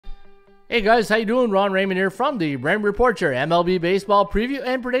Hey guys, how you doing? Ron Raymond here from the Raymond Report, your MLB baseball preview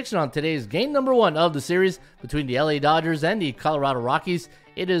and prediction on today's game number 1 of the series between the LA Dodgers and the Colorado Rockies.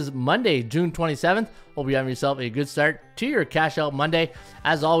 It is Monday, June 27th. Hope you have yourself a good start to your Cash Out Monday.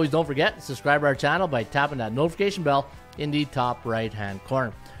 As always, don't forget to subscribe to our channel by tapping that notification bell in the top right-hand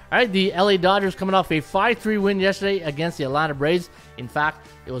corner. All right, the LA Dodgers coming off a 5-3 win yesterday against the Atlanta Braves. In fact,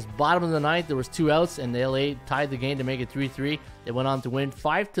 it was bottom of the ninth. There was 2 outs, and the LA tied the game to make it 3-3. They went on to win.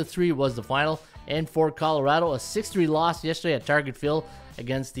 5-3 was the final. And for Colorado, a 6-3 loss yesterday at Target Field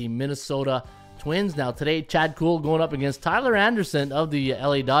against the Minnesota Twins. Now today, Chad Kuhl going up against Tyler Anderson of the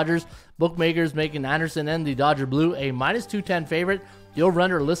LA Dodgers. Bookmakers making Anderson and the Dodger Blue a -210 favorite. The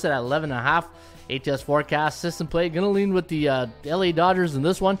over-under listed at 11.5. ATS forecast system play going to lean with the LA Dodgers in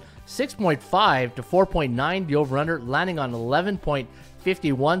this one. 6.5 to 4.9. The over-under landing on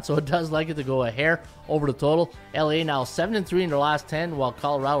 11.51, so it does like it to go a hair over the total. LA now 7-3 in their last 10, while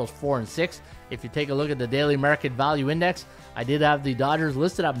Colorado's 4-6. If you take a look at the daily market value index, I did have the Dodgers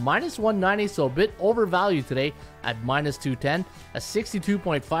listed at -190, so a bit overvalued today at -210. A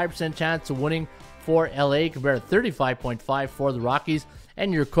 62.5% chance of winning for LA compared to 35.5 for the Rockies.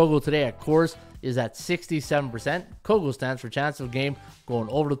 And your Kogo today at Coors is at 67%. Kogo stands for chance of game going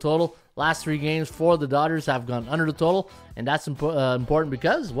over the total. Last 3 games for the Dodgers have gone under the total, and that's important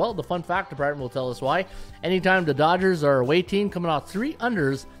because, well, the fun fact department will tell us why. Anytime the Dodgers are away team coming off 3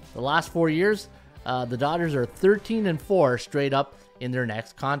 unders the last 4 years, the Dodgers are 13-4 straight up in their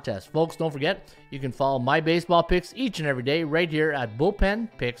next contest. Folks, don't forget, you can follow my baseball picks each and every day right here at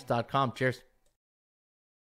bullpenpicks.com. Cheers.